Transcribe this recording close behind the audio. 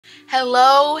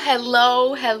Hello,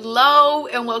 hello, hello,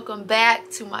 and welcome back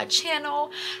to my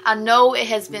channel. I know it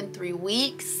has been 3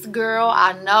 weeks, girl,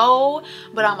 I know,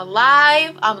 but I'm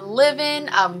alive, I'm living,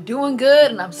 I'm doing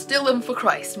good, and I'm still living for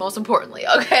Christ, most importantly,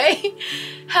 okay?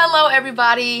 Hello,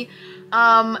 everybody.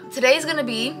 Today's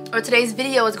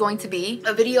video is going to be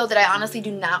a video that I honestly do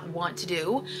not want to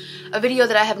do, a video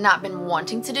that I have not been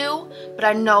wanting to do, but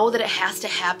I know that it has to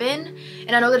happen,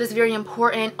 and I know that it's very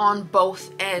important on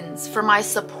both ends, for my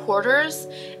supporters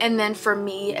and then for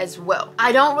me as well.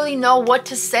 I don't really know what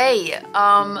to say,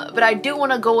 but I do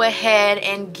want to go ahead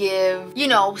and give,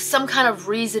 some kind of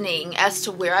reasoning as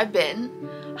to where I've been,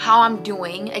 how I'm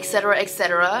doing, etc.,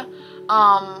 etc.,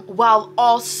 while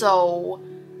also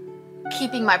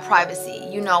keeping my privacy,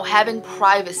 having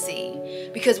privacy,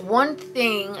 because one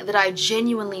thing that I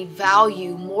genuinely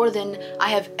value more than I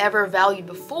have ever valued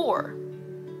before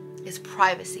is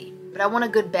privacy. But I want a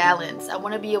good balance. I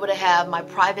want to be able to have my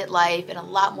private life and a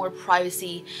lot more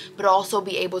privacy, but also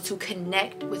be able to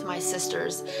connect with my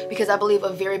sisters, because I believe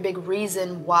a very big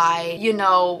reason why,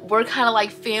 we're kind of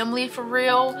like family for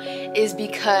real is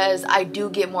because I do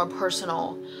get more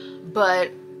personal.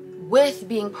 But with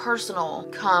being personal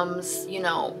comes,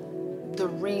 the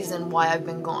reason why I've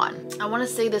been gone. I want to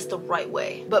say this the right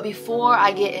way, but before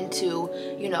I get into,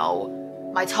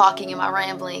 my talking and my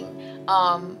rambling,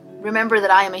 remember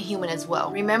that I am a human as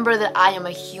well. Remember that I am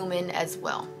a human as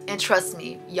well. And trust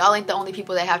me, y'all ain't the only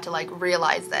people that have to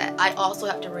realize that. I also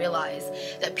have to realize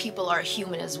that people are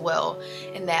human as well,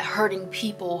 and that hurting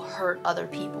people hurt other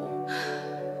people.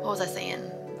 What was I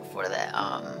saying before that?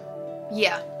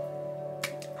 Yeah.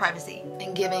 Privacy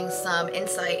and giving some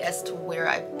insight as to where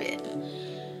I've been.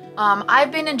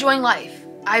 I've been enjoying life.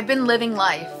 I've been living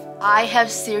life. I have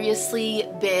seriously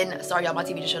been, sorry y'all, my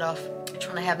TV just shut off. I'm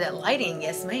trying to have that lighting,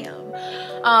 yes ma'am.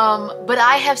 But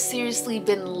I have seriously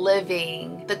been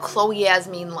living the Chloe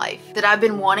Yasmin life that I've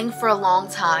been wanting for a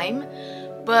long time,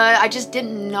 but I just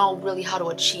didn't know really how to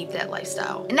achieve that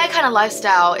lifestyle. And that kind of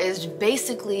lifestyle is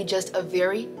basically just a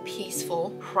very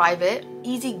peaceful, private,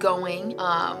 easygoing,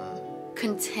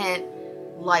 content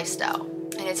lifestyle.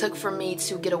 And it took for me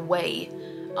to get away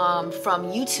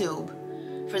from YouTube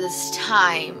for this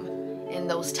time and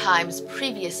those times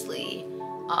previously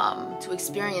to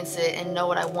experience it and know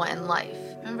what I want in life.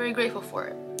 I'm very grateful for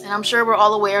it. And I'm sure we're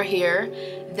all aware here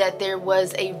that there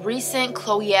was a recent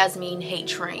Chloe Yasmin hate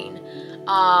train.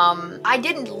 I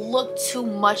didn't look too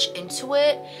much into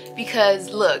it because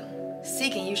look,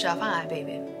 seeking you shall find,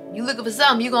 baby. You looking for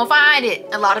something, you gonna find it.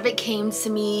 A lot of it came to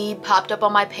me, popped up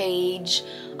on my page.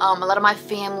 A lot of my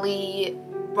family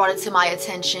brought it to my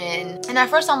attention. And at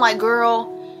first I'm like,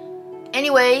 girl,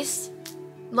 anyways,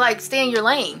 stay in your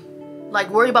lane.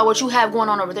 Worry about what you have going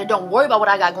on over there. Don't worry about what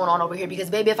I got going on over here, because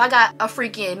baby, if I got a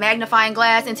freaking magnifying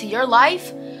glass into your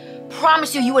life,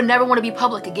 promise you would never want to be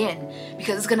public again,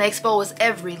 because it's gonna expose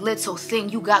every little thing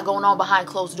you got going on behind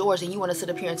closed doors, and you want to sit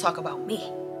up here and talk about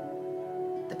me.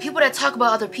 The people that talk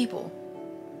about other people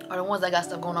are the ones that got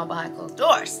stuff going on behind closed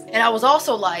doors. And I was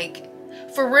also like,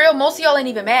 for real, most of y'all ain't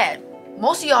even mad.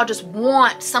 Most of y'all just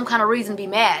want some kind of reason to be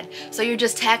mad. So you're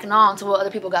just tacking on to what other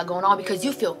people got going on because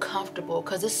you feel comfortable,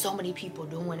 because there's so many people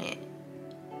doing it.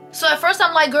 So at first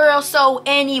I'm like, girl, so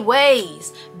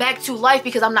anyways, back to life,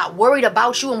 because I'm not worried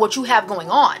about you and what you have going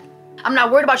on. I'm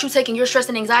not worried about you taking your stress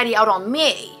and anxiety out on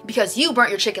me because you burnt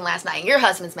your chicken last night and your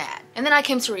husband's mad. And then I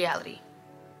came to reality.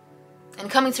 And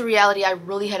coming to reality, I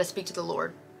really had to speak to the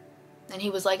Lord. And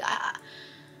he was like,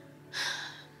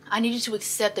 I need you to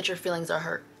accept that your feelings are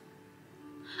hurt.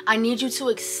 I need you to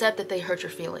accept that they hurt your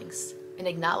feelings and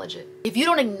acknowledge it. If you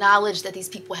don't acknowledge that these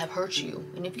people have hurt you,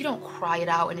 and if you don't cry it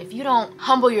out, and if you don't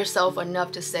humble yourself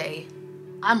enough to say,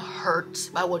 I'm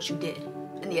hurt by what you did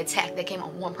and the attack that came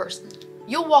on one person,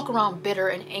 you'll walk around bitter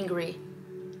and angry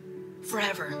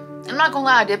forever. And I'm not gonna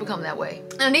lie, I did become that way.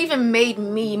 And it even made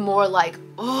me more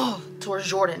towards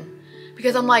Jordan,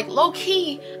 because I'm like,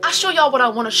 low-key, I show y'all what I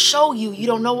want to show you. You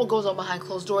don't know what goes on behind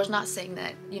closed doors. Not saying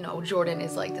that, Jordan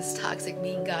is like this toxic,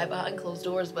 mean guy behind closed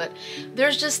doors, but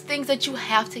there's just things that you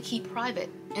have to keep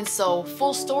private. And so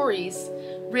full stories,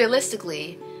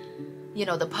 realistically,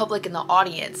 the public and the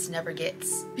audience never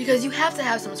gets, because you have to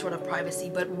have some sort of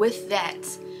privacy. But with that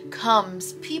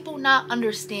comes people not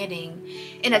understanding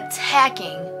and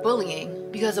attacking,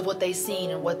 bullying, because of what they've seen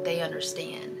and what they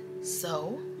understand.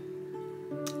 So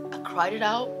I cried it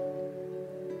out.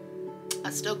 I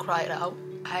still cry it out.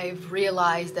 I've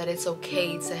realized that it's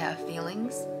okay to have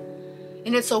feelings,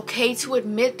 and it's okay to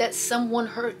admit that someone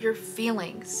hurt your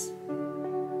feelings.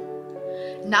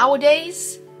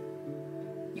 Nowadays,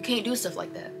 you can't do stuff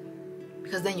like that,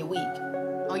 because then you're weak.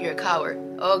 Oh, you're a coward.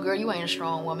 Oh, girl, you ain't a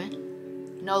strong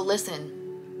woman. No, listen.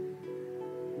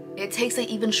 It takes an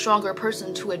even stronger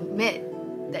person to admit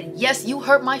that, yes, you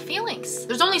hurt my feelings.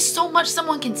 There's only so much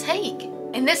someone can take.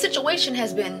 And this situation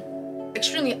has been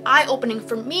extremely eye-opening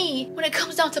for me when it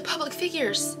comes down to public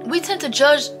figures. We tend to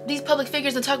judge these public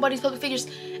figures and talk about these public figures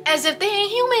as if they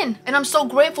ain't human. And I'm so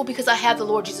grateful because I have the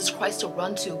Lord Jesus Christ to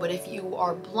run to. But if you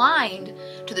are blind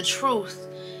to the truth,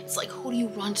 it's like, who do you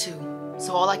run to?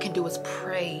 So all I can do is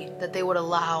pray that they would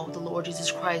allow the Lord Jesus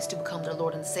Christ to become their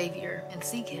Lord and Savior and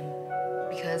seek him,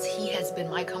 because he has been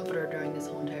my comforter during this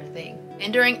whole entire thing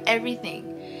and during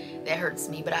everything that hurts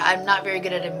me. But I'm not very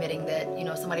good at admitting that, you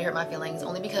know, somebody hurt my feelings,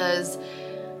 only because,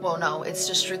 well, no, it's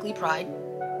just strictly pride.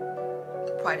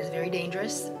 Pride is very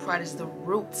dangerous. Pride is the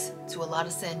root to a lot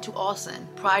of sin, to all sin.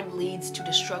 Pride leads to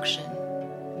destruction,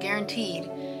 guaranteed.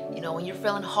 You know, when you're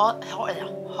feeling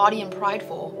haughty and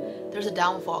prideful, there's a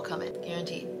downfall coming,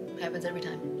 guaranteed. Happens every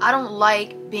time. I don't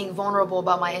like being vulnerable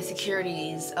about my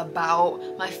insecurities,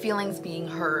 about my feelings being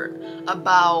hurt,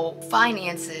 about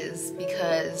finances,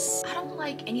 because I don't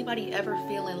like anybody ever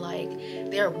feeling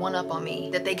like they're one up on me,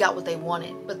 that they got what they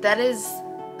wanted. But that is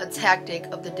a tactic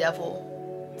of the devil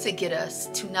to get us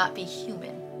to not be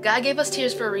human. God gave us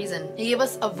tears for a reason. He gave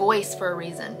us a voice for a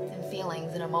reason, and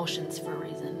feelings and emotions for a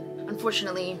reason.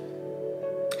 Unfortunately,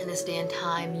 in this day and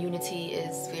time, unity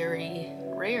is very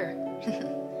rare.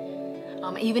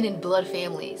 Even in blood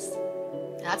families.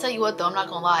 And I'll tell you what though, I'm not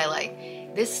gonna lie,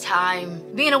 like this time,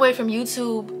 being away from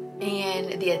YouTube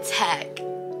and the attack,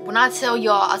 when I tell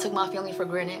y'all I took my family for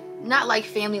granted, not like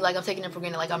family like I'm taking them for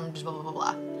granted, like I'm just blah blah blah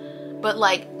blah, but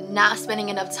like not spending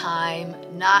enough time,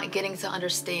 not getting to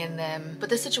understand them. But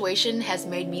this situation has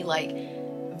made me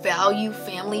like value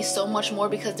family so much more,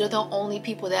 because they're the only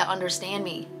people that understand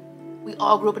me. We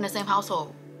all grew up in the same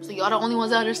household, so y'all the only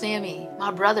ones that understand me.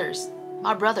 My brothers,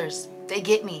 they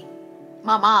get me.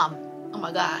 My mom, oh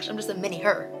my gosh, I'm just a mini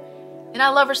her. And I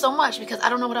love her so much because I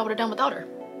don't know what I would have done without her.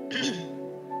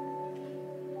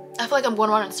 I feel like I'm going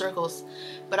around in circles,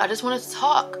 but I just wanted to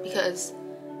talk because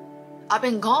I've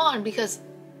been gone, because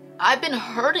I've been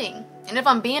hurting. And if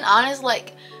I'm being honest,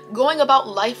 like going about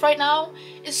life right now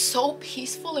is so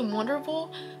peaceful and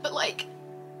wonderful, but like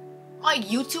my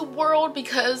YouTube world,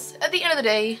 because at the end of the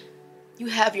day, you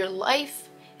have your life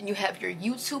and you have your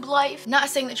YouTube life. Not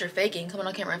saying that you're faking, coming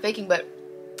on camera and faking, but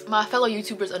my fellow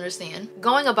YouTubers understand.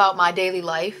 Going about my daily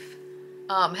life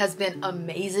has been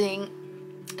amazing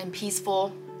and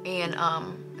peaceful and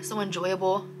so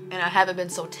enjoyable, and I haven't been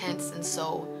so tense and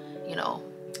so, you know,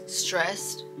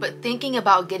 stressed. But thinking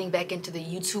about getting back into the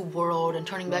YouTube world and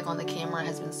turning back on the camera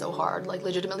has been so hard. Like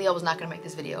legitimately, I was not gonna make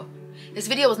this video. This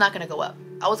video was not gonna go up.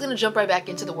 I was gonna jump right back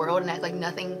into the world and act like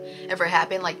nothing ever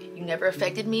happened, like you never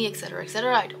affected me, etc,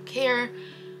 etc. I don't care.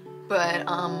 But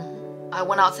I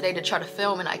went out today to try to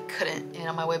film and I couldn't. And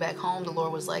on my way back home, the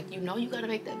Lord was like, you know you gotta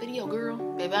make that video, girl.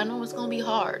 Baby, I know it's gonna be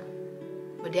hard,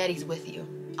 but Daddy's with you.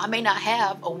 I may not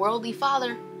have a worldly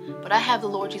father, but I have the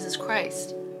Lord Jesus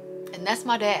Christ. And that's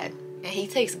my dad. And he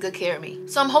takes good care of me.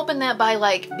 So I'm hoping that by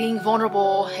like being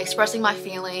vulnerable, expressing my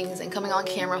feelings, and coming on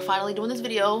camera, finally doing this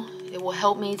video, it will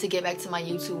help me to get back to my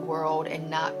YouTube world and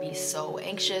not be so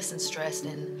anxious and stressed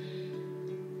and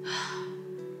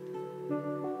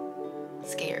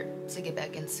scared to get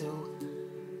back into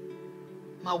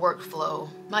my workflow.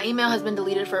 My email has been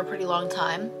deleted for a pretty long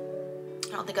time.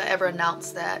 I don't think I ever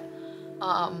announced that.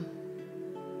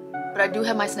 But I do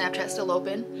have my Snapchat still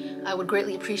open. I would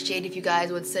greatly appreciate if you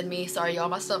guys would send me, sorry y'all,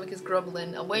 my stomach is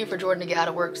grumbling. I'm waiting for Jordan to get out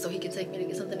of work so he can take me to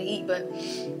get something to eat, but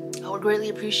I would greatly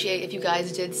appreciate if you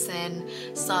guys did send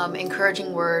some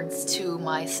encouraging words to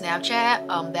my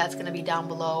Snapchat. That's gonna be down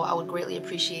below. I would greatly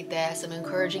appreciate that. Some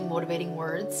encouraging, motivating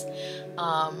words.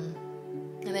 And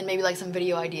then maybe like some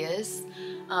video ideas.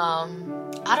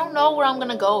 I don't know where I'm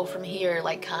gonna go from here,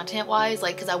 like content wise,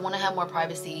 like because I want to have more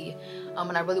privacy,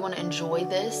 and I really want to enjoy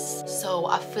this. So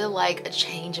I feel like a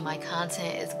change in my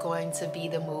content is going to be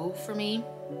the move for me,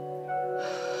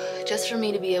 just for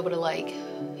me to be able to, like,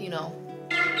 you know,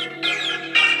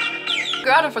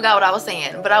 girl, I forgot what I was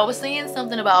saying, but I was saying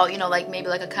something about, you know, like maybe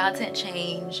like a content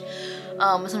change.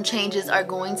 Some changes are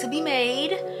going to be made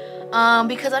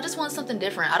because I just want something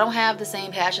different. I don't have the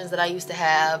same passions that I used to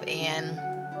have, and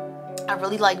I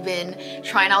really like been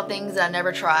trying out things that I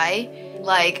never try,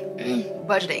 like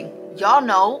budgeting. Y'all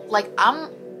know, like I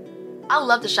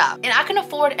love to shop and I can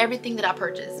afford everything that I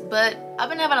purchase, but I've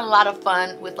been having a lot of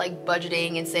fun with like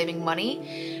budgeting and saving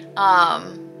money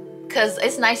because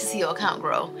it's nice to see your account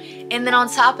grow. And then on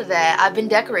top of that, I've been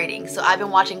decorating. So I've been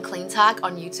watching Clean Talk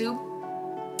on YouTube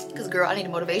because girl, I need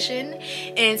motivation.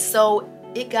 And so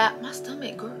it got my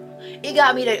stomach, girl. It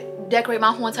got me to decorate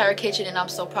my whole entire kitchen, and I'm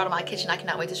so proud of my kitchen. I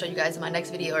cannot wait to show you guys in my next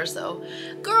video or so.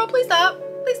 Girl, please stop.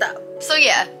 Please stop. So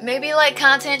yeah, maybe like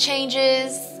content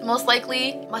changes, most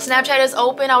likely. My Snapchat is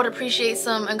open. I would appreciate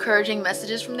some encouraging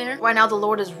messages from there. Right now, the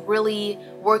Lord is really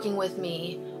working with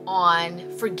me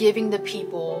on forgiving the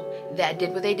people that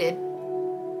did what they did.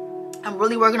 I'm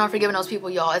really working on forgiving those people,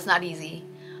 y'all. It's not easy.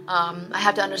 I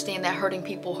have to understand that hurting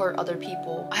people hurt other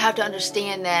people. I have to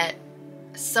understand that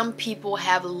some people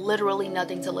have literally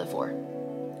nothing to live for,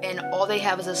 and all they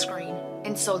have is a screen.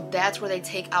 And so that's where they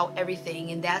take out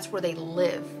everything, and that's where they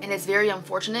live. And it's very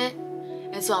unfortunate.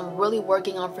 And so I'm really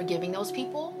working on forgiving those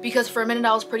people, because for a minute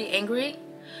I was pretty angry,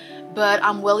 but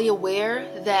I'm really aware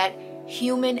that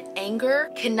human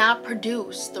anger cannot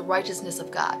produce the righteousness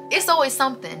of God. It's always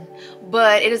something,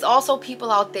 but it is also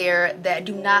people out there that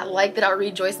do not like that I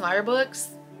read Joyce Meyer books.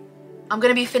 I'm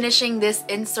gonna be finishing this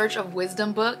In Search of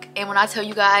Wisdom book, and when I tell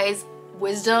you guys,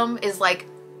 wisdom is like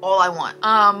all I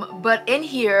want. But in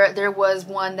here there was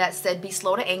one that said, be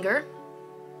slow to anger.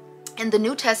 In the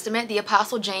New Testament, the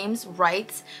Apostle James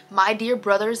writes, my dear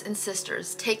brothers and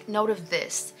sisters, take note of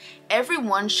this.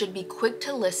 Everyone should be quick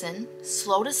to listen,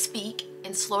 slow to speak,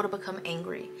 and slow to become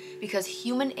angry, because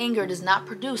human anger does not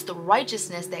produce the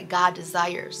righteousness that God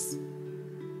desires.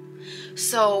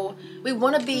 So we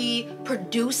want to be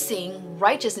producing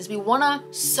righteousness. We want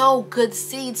to sow good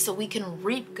seeds so we can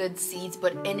reap good seeds,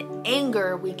 but in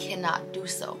anger we cannot do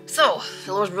so. So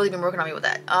the Lord's really been working on me with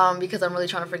that, because I'm really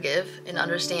trying to forgive and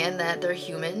understand that they're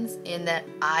humans, and that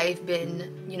I've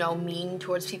been, you know, mean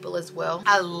towards people as well.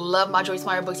 I love my Joyce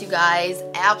Meyer books, you guys.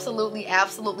 Absolutely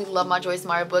love my Joyce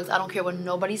Meyer books. I don't care what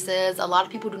nobody says. A lot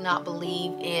of people do not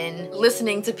believe in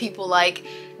listening to people like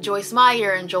Joyce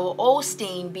Meyer and Joel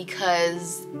Osteen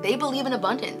because they believe in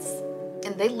abundance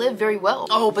and they live very well.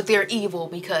 Oh, but they're evil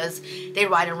because they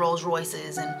ride in Rolls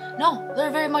Royces. And no,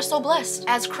 they're very much so blessed.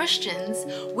 As Christians,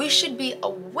 we should be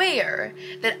aware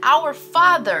that our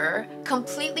Father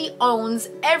completely owns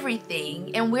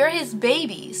everything and we're his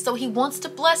babies. So he wants to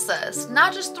bless us,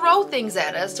 not just throw things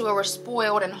at us to where we're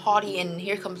spoiled and haughty and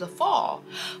here comes the fall,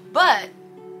 but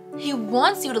he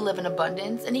wants you to live in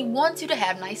abundance, and he wants you to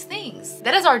have nice things.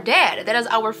 That is our dad. That is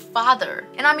our Father.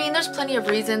 And I mean, there's plenty of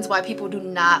reasons why people do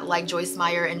not like Joyce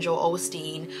Meyer and Joel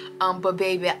Osteen. But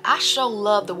baby, I sure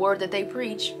love the word that they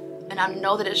preach. And I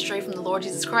know that it's straight from the Lord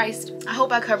Jesus Christ. I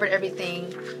hope I covered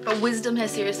everything. But wisdom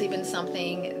has seriously been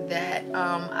something that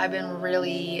I've been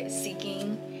really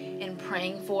seeking and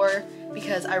praying for,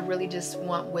 because I really just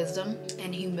want wisdom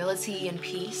and humility and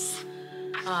peace.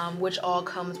 Which all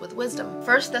comes with wisdom.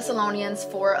 1 Thessalonians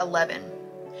 4:11.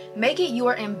 Make it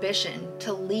your ambition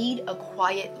to lead a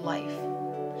quiet life.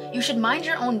 You should mind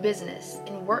your own business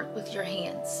and work with your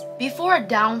hands. Before a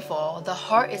downfall, the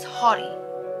heart is haughty,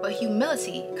 but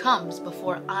humility comes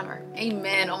before honor.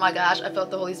 Amen. Oh my gosh, I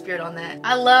felt the Holy Spirit on that.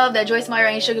 I love that Joyce Meyer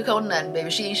ain't sugarcoating nothing, baby.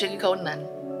 She ain't sugarcoating nothing.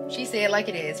 She said it like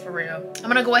it is, for real. I'm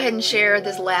gonna go ahead and share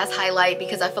this last highlight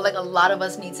because I feel like a lot of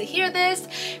us need to hear this,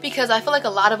 because I feel like a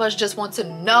lot of us just want to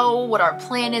know what our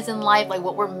plan is in life, like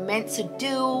what we're meant to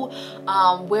do,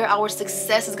 where our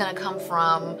success is gonna come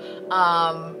from,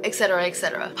 etc.,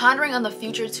 etc. Pondering on the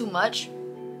future too much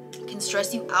can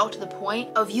stress you out to the point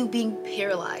of you being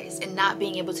paralyzed and not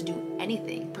being able to do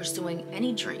anything, pursuing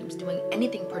any dreams, doing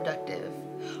anything productive.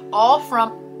 All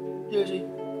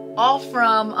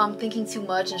from thinking too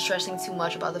much and stressing too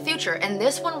much about the future. And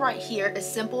this one right here is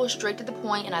simple, straight to the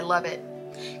point, and I love it.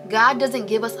 God doesn't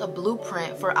give us a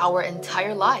blueprint for our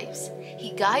entire lives.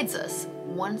 He guides us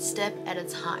one step at a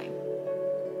time.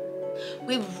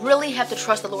 We really have to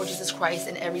trust the Lord Jesus Christ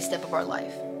in every step of our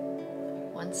life.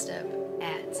 One step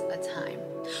at a time.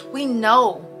 We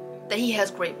know that he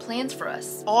has great plans for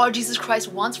us. All Jesus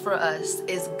Christ wants for us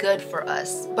is good for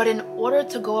us. But in order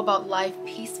to go about life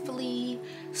peacefully,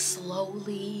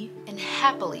 slowly, and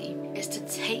happily, is to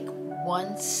take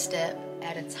one step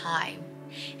at a time.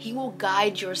 He will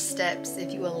guide your steps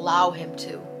if you allow him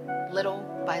to, little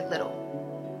by little.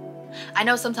 I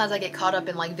know sometimes I get caught up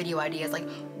in like video ideas, like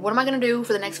what am I gonna do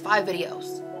for the next 5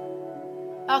 videos?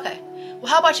 Okay, well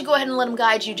how about you go ahead and let him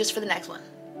guide you just for the next one?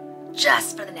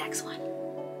 Just for the next one.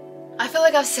 I feel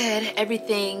like I've said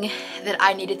everything that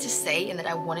I needed to say and that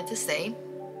I wanted to say.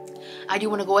 I do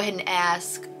want to go ahead and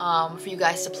ask for you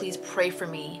guys to please pray for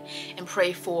me and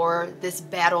pray for this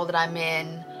battle that I'm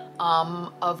in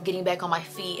of getting back on my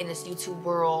feet in this YouTube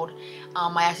world.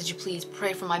 I ask that you please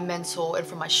pray for my mental and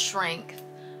for my strength,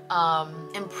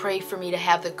 and pray for me to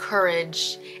have the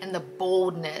courage and the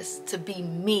boldness to be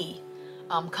me,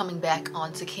 coming back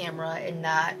onto camera and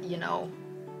not, you know,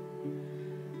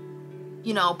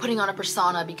 putting on a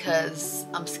persona because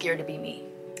I'm scared to be me.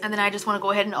 And then I just want to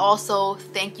go ahead and also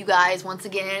thank you guys once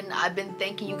again. I've been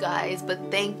thanking you guys,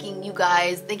 but thanking you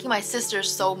guys, thanking my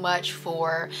sisters so much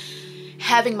for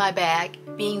having my back,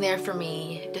 being there for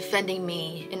me, defending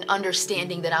me, and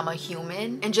understanding that I'm a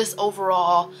human, and just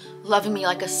overall loving me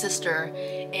like a sister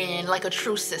and like a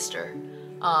true sister,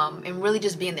 and really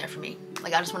just being there for me.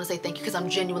 Like, I just want to say thank you because I'm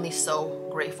genuinely so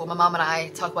grateful. My mom and I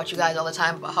talk about you guys all the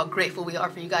time, about how grateful we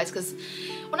are for you guys, because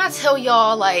when I tell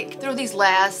y'all, like, through these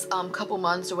last couple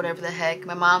months or whatever the heck,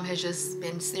 my mom has just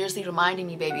been seriously reminding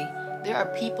me, baby, there are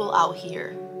people out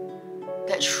here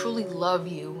that truly love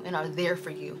you and are there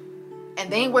for you. And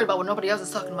they ain't worried about what nobody else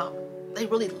is talking about. They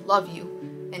really love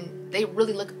you and they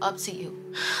really look up to you.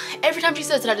 Every time she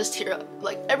says it, I just tear up.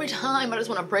 Like, every time I just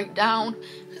want to break down.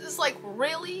 It's like,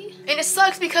 really? And it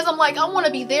sucks because I'm like, I want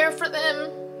to be there for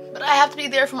them, but I have to be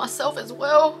there for myself as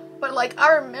well. But like,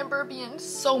 I remember being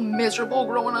so miserable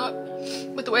growing up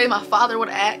with the way my father would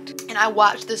act. And I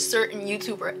watched this certain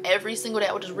YouTuber every single day.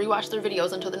 I would just rewatch their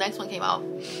videos until the next one came out.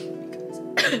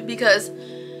 Because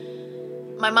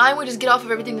my mind would just get off of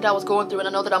everything that I was going through, and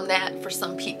I know that I'm that for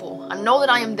some people. I know that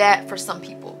I am that for some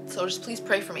people. So just please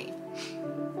pray for me.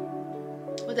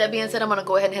 With that being said, I'm going to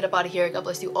go ahead and head up out of here. God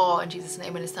bless you all in Jesus'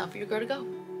 name, and it's time for your girl to go.